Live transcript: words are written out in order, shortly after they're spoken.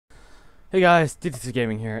Hey guys, DTC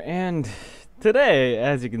Gaming here, and today,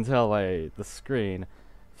 as you can tell by the screen,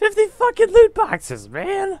 50 fucking loot boxes,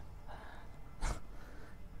 man!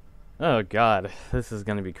 Oh god, this is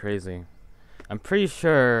gonna be crazy. I'm pretty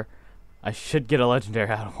sure I should get a legendary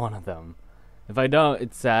out of one of them. If I don't,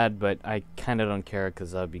 it's sad, but I kinda don't care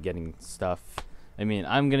because I'll be getting stuff. I mean,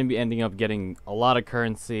 I'm gonna be ending up getting a lot of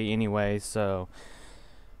currency anyway, so...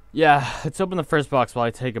 yeah, let's open the first box while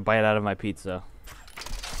I take a bite out of my pizza.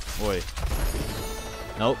 Oi.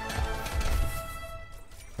 Nope.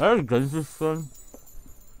 That a Genji skin?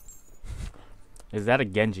 Is that a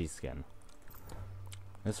Genji skin?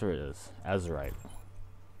 Yes, it is. Azurite.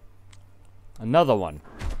 Another one.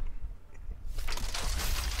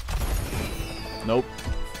 Nope.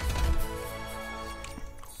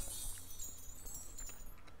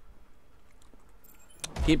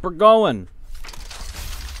 Keep her going.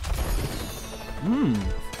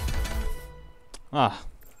 Ah.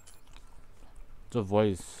 The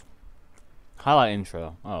voice. Highlight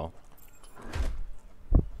intro. Oh.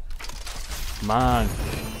 Come on.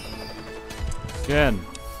 Skin.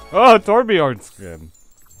 Oh, Torbjorn skin.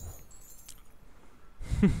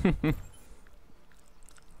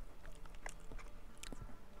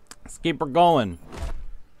 Let's keep her going.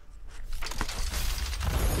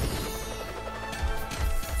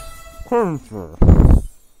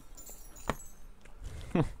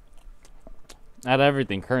 Out of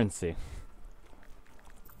everything, currency.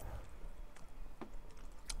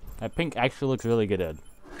 That pink actually looks really good, Ed.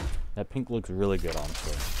 That pink looks really good,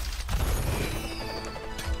 honestly.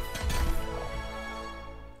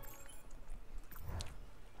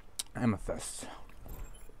 Amethyst.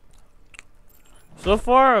 So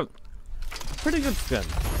far, pretty good skin.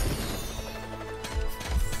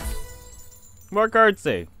 More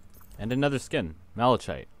currency. And another skin.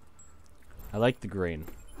 Malachite. I like the green.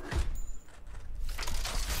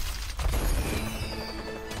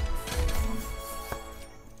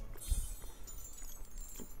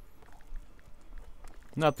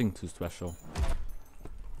 Nothing too special.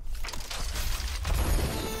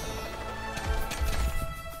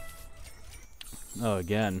 Oh,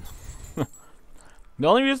 again. The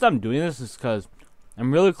only reason I'm doing this is because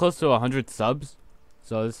I'm really close to 100 subs.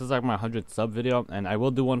 So this is like my 100th sub video, and I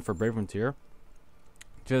will do one for Brave Frontier.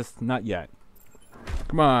 Just not yet.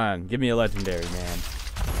 Come on, give me a legendary, man.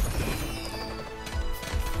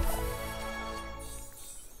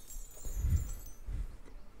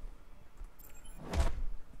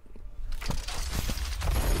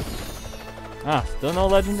 Ah, still no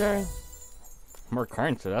legendary? More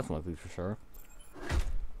currency, that's one thing for sure.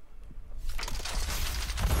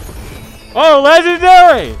 Oh,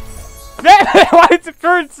 legendary! Why is it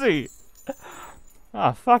currency?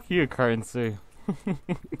 Ah, fuck you, currency.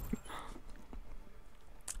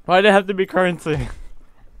 Why'd it have to be currency?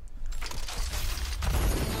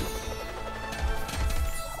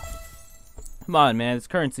 Come on, man, this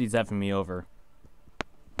currency's effing me over.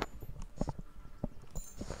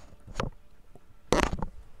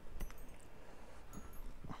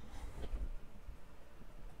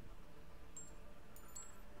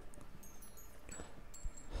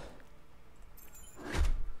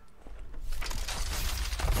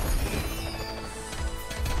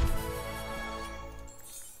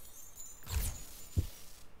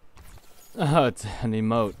 Oh, it's an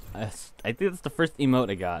emote. I think that's the first emote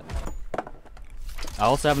I got. I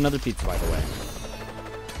also have another pizza, by the way.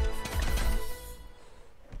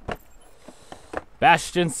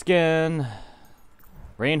 Bastion skin.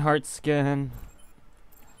 Reinhardt skin.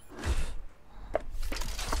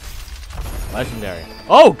 Legendary.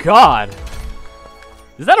 Oh, God!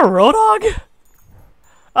 Is that a Roadhog?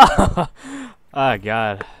 Oh,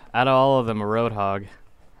 God. Out of all of them, a Roadhog.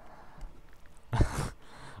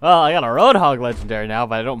 Well, I got a Roadhog legendary now,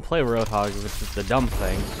 but I don't play Roadhog, which is the dumb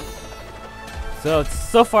thing.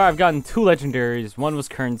 So far I've gotten 2 legendaries. One was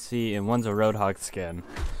currency, and one's a Roadhog skin.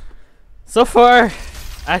 So far,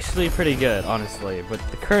 actually pretty good, honestly. But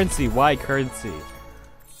the currency, why currency?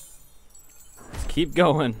 Let's keep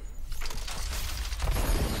going.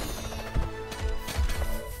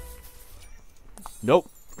 Nope.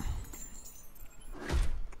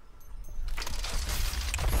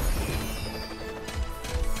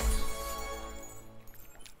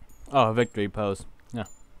 Oh, victory pose. Yeah.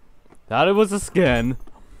 Thought it was a skin.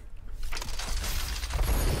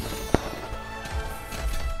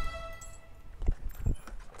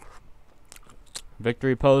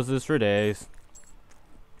 Victory poses for days.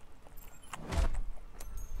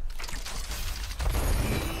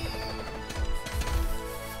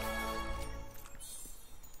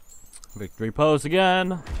 Victory pose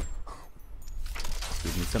again.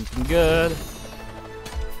 Give me something good.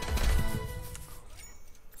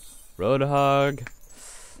 Roadhog.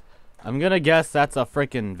 I'm gonna guess that's a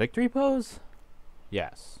freaking victory pose?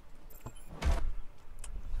 Yes.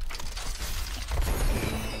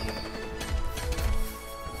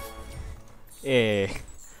 Hey,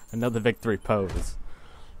 another victory pose.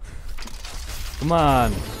 Come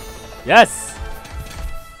on. Yes!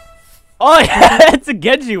 Oh yeah, it's a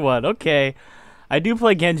Genji one. Okay. I do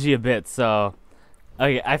play Genji a bit, so...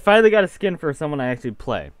 Okay, I finally got a skin for someone I actually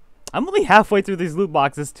play. I'm only halfway through these loot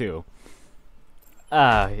boxes, too.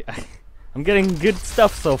 I'm getting good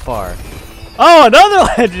stuff so far. Oh,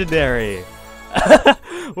 another legendary!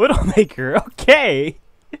 Widowmaker, okay!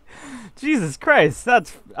 Jesus Christ, I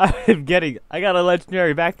got a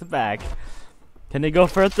legendary back to back. Can they go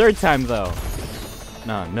for a third time, though?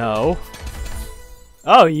 No.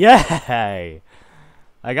 Oh, yay!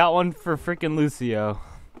 I got one for freaking Lucio.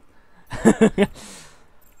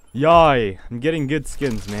 Yay! I'm getting good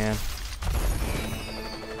skins, man.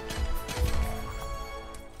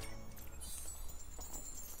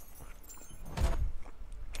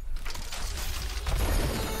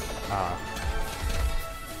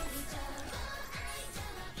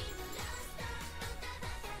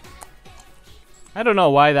 I don't know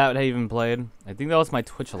why that even played. I think that was my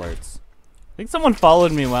Twitch alerts. I think someone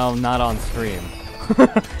followed me while I'm not on stream.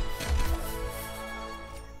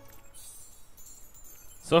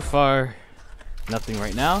 So far, nothing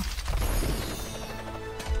right now.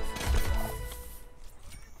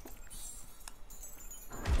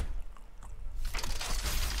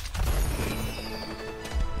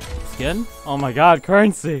 Skin? Oh my god,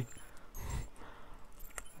 currency!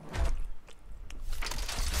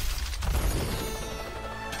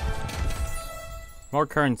 More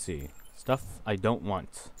currency. Stuff I don't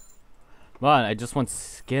want. Come on, I just want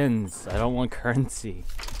skins. I don't want currency.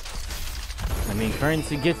 I mean,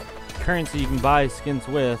 currency you can buy skins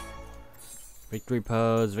with. Victory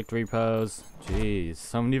pose, victory pose. Jeez,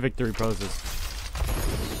 so many victory poses.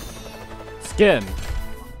 Skin.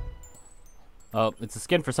 Oh, it's a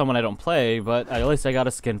skin for someone I don't play, but at least I got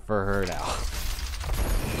a skin for her now.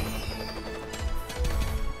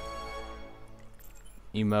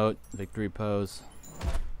 Emote, victory pose.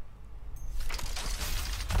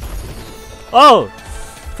 Oh!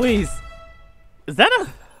 Please! Is that a...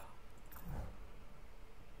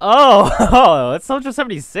 Oh! That's Soldier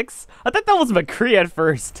 76? I thought that was McCree at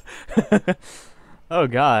first. Oh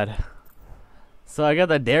god. So I got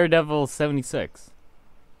the Daredevil 76.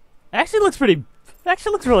 Actually looks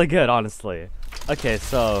really good, honestly. Okay,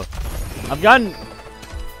 so... I've gotten...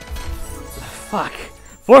 Fuck.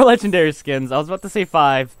 4 legendary skins. I was about to say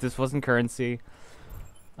 5. This wasn't currency.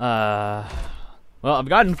 Well, I've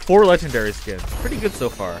gotten 4 legendary skins. Pretty good so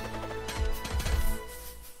far.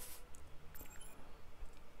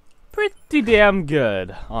 Pretty damn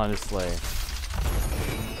good, honestly.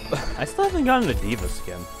 I still haven't gotten a Diva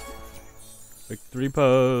skin. Victory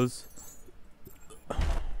pose.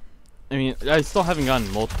 I mean, I still haven't gotten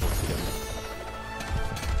multiple skins.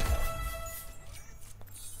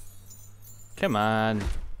 Come on.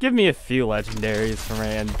 Give me a few legendaries for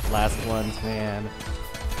my last ones, man.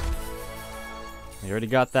 You already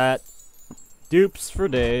got that. Dupes for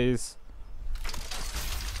days.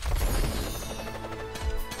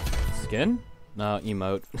 Skin? No,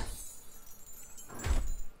 emote.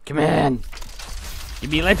 Come on!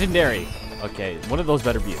 Give me legendary! Okay, one of those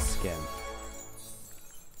better be a skin.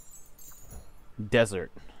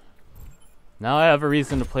 Desert. Now I have a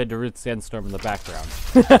reason to play Darude Sandstorm in the background.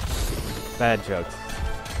 Bad jokes.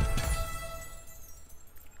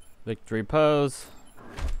 Victory pose.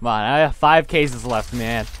 Come on, I have 5 cases left,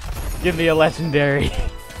 man. Give me a legendary.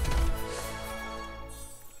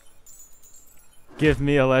 Give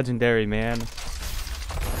me a legendary, man.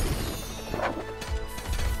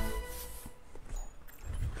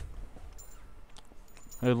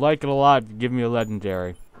 I'd like it a lot if you give me a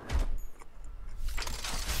legendary.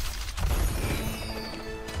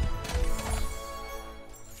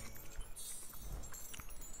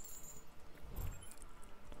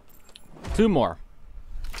 Two more.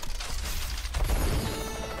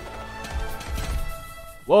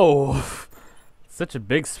 Whoa. Such a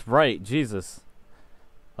big sprite, Jesus.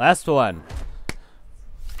 Last one.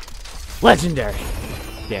 Legendary.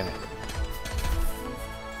 Damn it.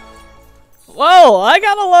 Whoa, I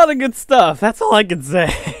got a lot of good stuff. That's all I can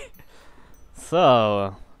say.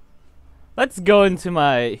 So, let's go into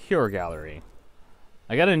my hero gallery.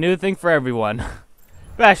 I got a new thing for everyone.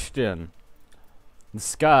 Bastion. The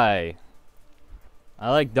Sky. I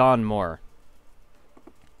like Dawn more.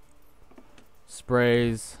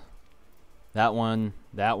 Sprays. That one.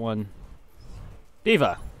 That one.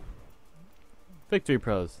 Diva. Victory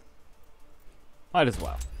pros. Might as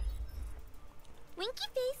well. Winky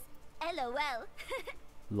face. LOL.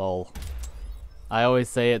 Lol. I always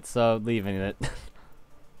say it, so leaving it.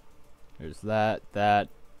 There's that.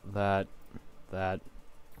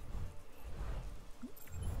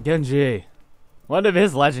 Genji. One of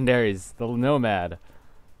his legendaries, the Nomad.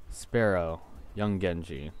 Sparrow. Young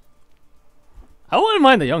Genji. I wouldn't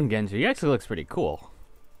mind the young Genji. He actually looks pretty cool.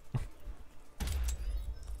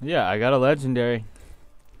 Yeah, I got a legendary.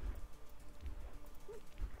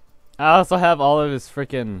 I also have all of his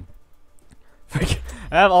freaking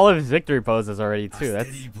I have all of his victory poses already too.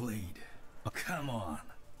 That's bleed. Oh, come on.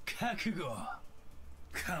 Kakugo.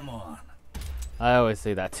 Come on. I always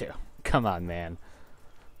say that too. Come on, man.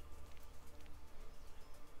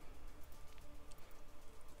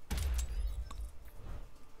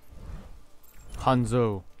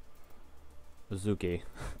 Hanzo. Uzuki.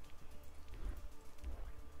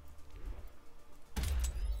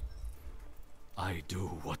 I do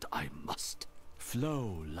what I must.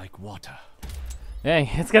 Flow like water. Dang,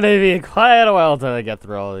 it's gonna be quite a while till I get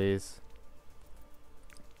through all these.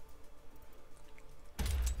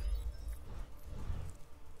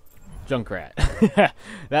 Junkrat.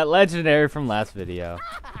 That legendary from last video.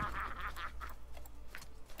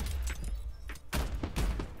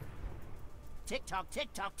 Tick tock,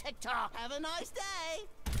 tick tock, tick tock. Have a nice day.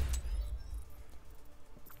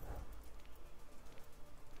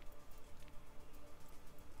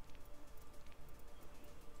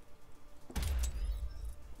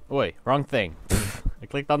 Wait, wrong thing. I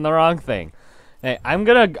clicked on the wrong thing. Hey, I'm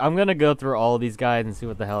gonna go through all of these guys and see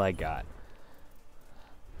what the hell I got.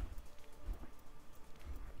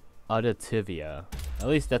 Auditivia. At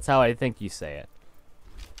least that's how I think you say it.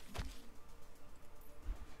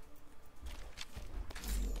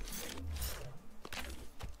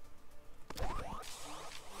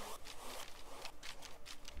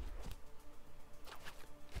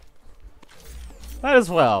 Might as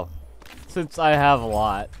well, since I have a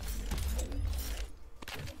lot.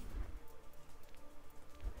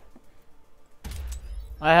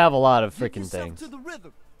 I have a lot of freaking things. To the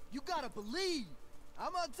rhythm. You gotta believe.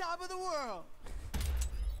 I'm on top of the world.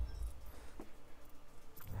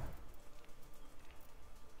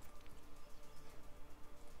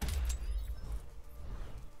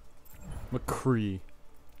 McCree.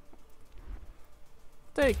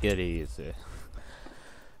 Take it easy.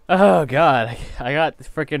 Oh god, I got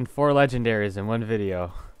freaking 4 legendaries in one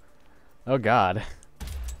video. Oh god.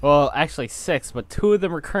 Well, actually 6, but 2 of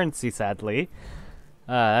them are currency, sadly.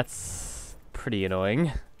 That's pretty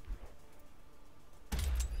annoying.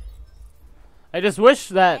 I just wish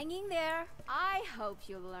that... Hang in there. I hope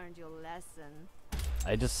you learned your lesson.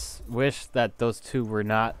 I just wish that those 2 were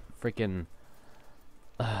not freaking...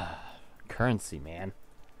 currency, man.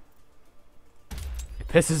 It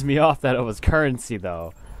pisses me off that it was currency,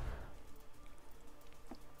 though.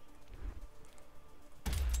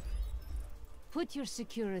 Put your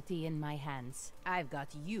security in my hands. I've got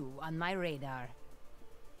you on my radar.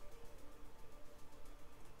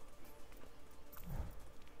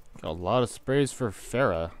 Got a lot of sprays for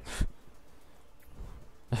Farah.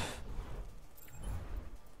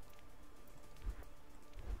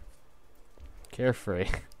 Carefree.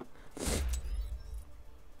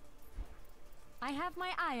 I have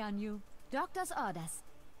my eye on you. Doctor's orders.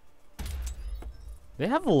 They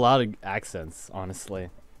have a lot of accents, honestly.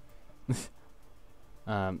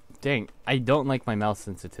 Dang, I don't like my mouse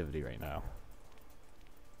sensitivity right now.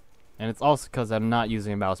 And it's also because I'm not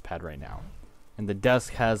using a mouse pad right now. And the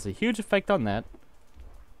desk has a huge effect on that.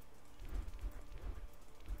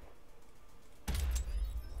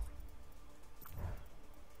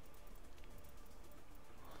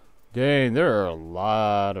 Dang, there are a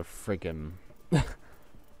lot of freaking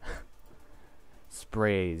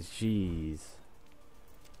sprays, jeez.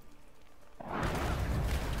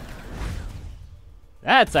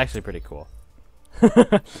 That's actually pretty cool.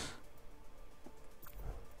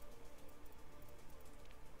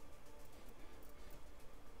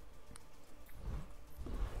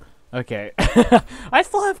 Okay. I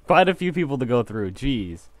still have quite a few people to go through,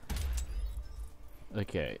 jeez.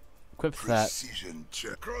 Okay. Equip that. Precision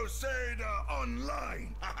check. Crusader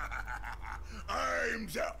online. I'm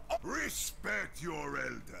the... Respect your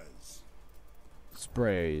elders.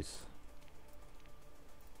 Sprays.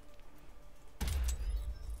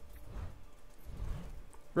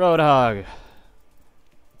 Roadhog.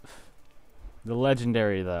 The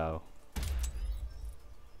legendary, though.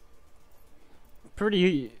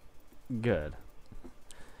 Pretty good.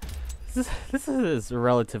 This is a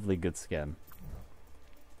relatively good skin.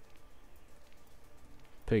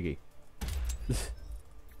 Piggy.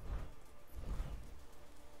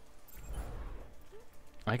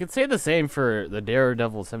 I could say the same for the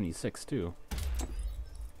Daredevil 76 too.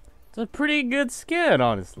 It's a pretty good skin,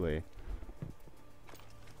 honestly.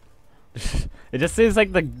 It just seems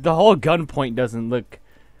like the whole gun point doesn't look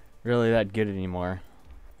really that good anymore.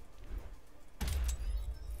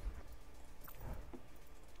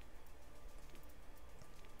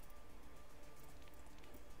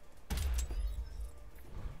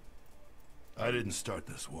 I didn't start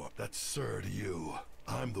this war. That's sir to you.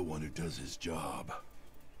 I'm the one who does his job.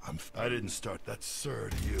 I didn't start. That's sir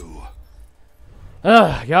to you.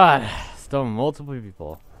 Oh God, still multiple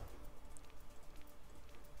people.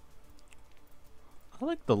 I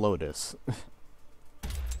like the Lotus.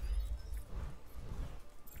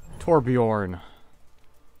 Torbjorn.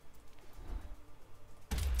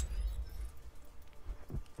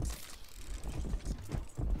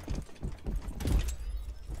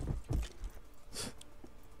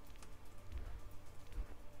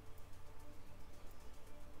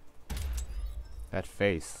 That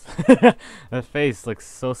face. That face looks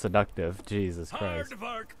so seductive. Jesus Christ. Hard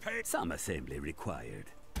work pay. Some assembly required.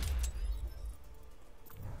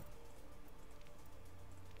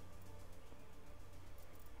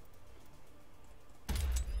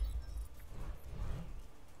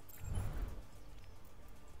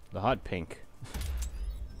 The hot pink.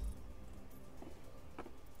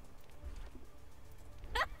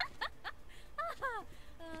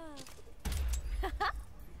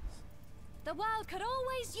 The world could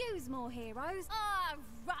always use more heroes. Ah,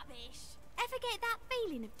 rubbish. Ever get that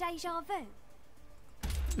feeling of deja vu?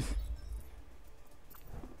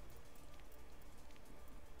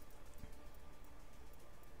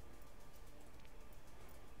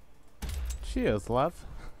 Cheers, love.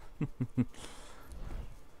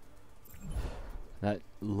 That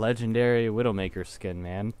legendary Widowmaker skin,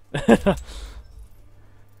 man.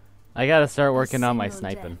 I gotta start working on my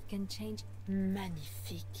sniping. Can change.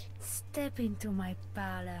 Magnifique. Step into my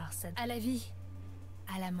parlor, said à la vie,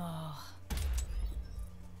 à la mort.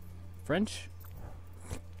 French?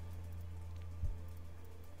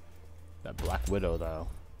 That Black Widow, though.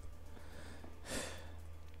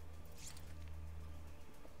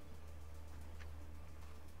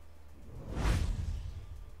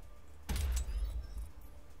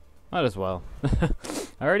 Might as well.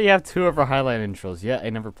 I already have 2 of her highlight intros, yet I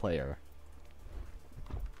never play her.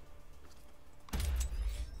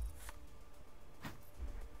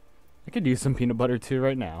 I could use some peanut butter too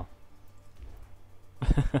right now.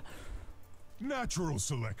 Natural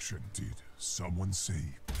selection, did someone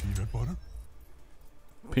say peanut butter?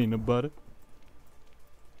 Peanut butter.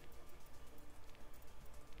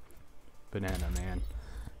 Banana, man.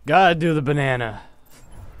 Gotta do the banana.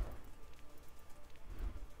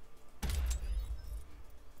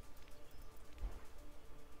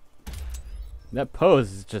 That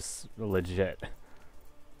pose is just legit.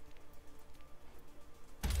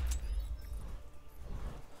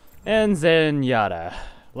 And Zenyatta.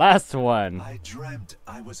 Last one. I dreamt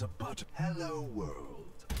I was a hello world.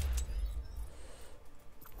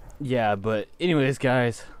 Yeah, but anyways,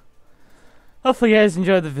 guys. Hopefully you guys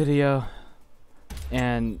enjoyed the video.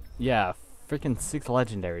 And yeah, freaking 6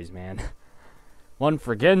 legendaries, man. One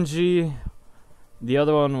for Genji. The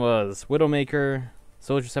other one was Widowmaker,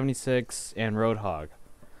 Soldier 76, and Roadhog.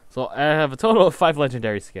 So I have a total of 5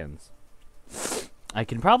 legendary skins. I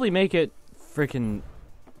can probably make it freaking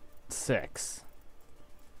 6.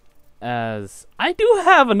 As I do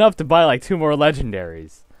have enough to buy like 2 more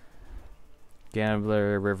legendaries.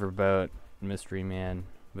 Gambler, Riverboat, Mystery Man,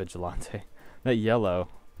 Vigilante. That yellow.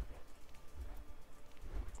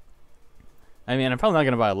 I mean, I'm probably not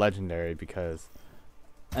going to buy a legendary because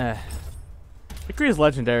Ikri's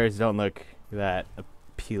legendaries don't look that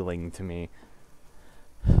appealing to me.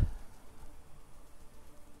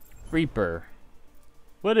 Reaper.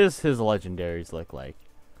 What does his legendaries look like?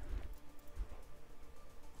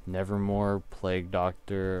 Nevermore, Plague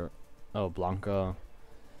Doctor, oh, Blanca,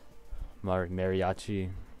 Mariachi.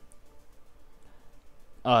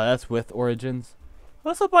 Oh, that's with Origins.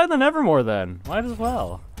 Let's buy the Nevermore then. Might as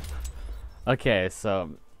well. Okay,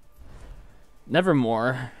 so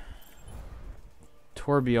Nevermore.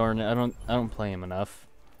 Torbjorn, I don't play him enough.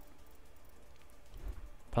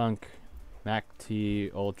 Punk, Mac T,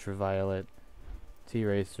 Ultraviolet,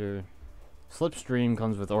 T-Racer. Slipstream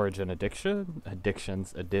comes with Origin additions.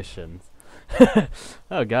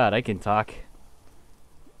 Oh god, I can talk.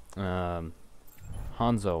 Hanzo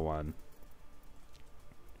one.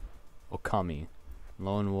 Okami.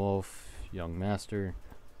 Lone Wolf, Young Master.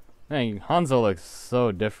 Dang, Hanzo looks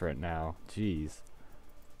so different now. Jeez.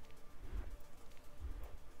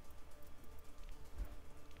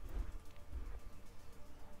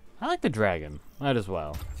 I like the dragon. Might as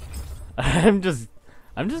well. I'm just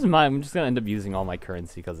gonna end up using all my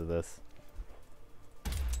currency because of this.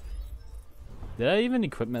 Did I even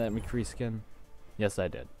equip me that McCree skin? Yes, I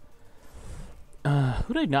did.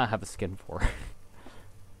 Who did I not have a skin for?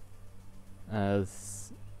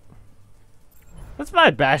 Let's buy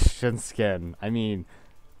a Bastion skin. I mean,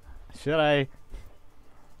 should I?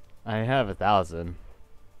 I have 1,000.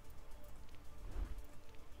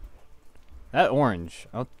 That orange,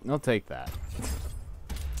 I'll take that.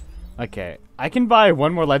 Okay, I can buy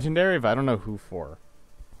one more legendary, but I don't know who for.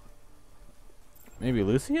 Maybe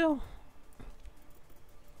Lucio?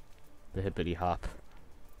 The hippity hop.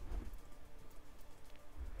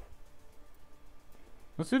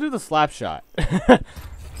 Let's do the slap shot.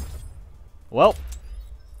 Well,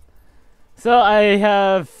 so I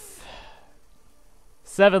have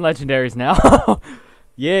 7 legendaries now.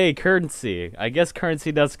 Yay, currency. I guess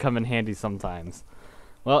currency does come in handy sometimes.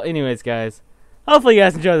 Well, anyways, guys, hopefully you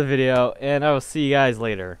guys enjoyed the video, and I will see you guys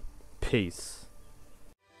later. Peace.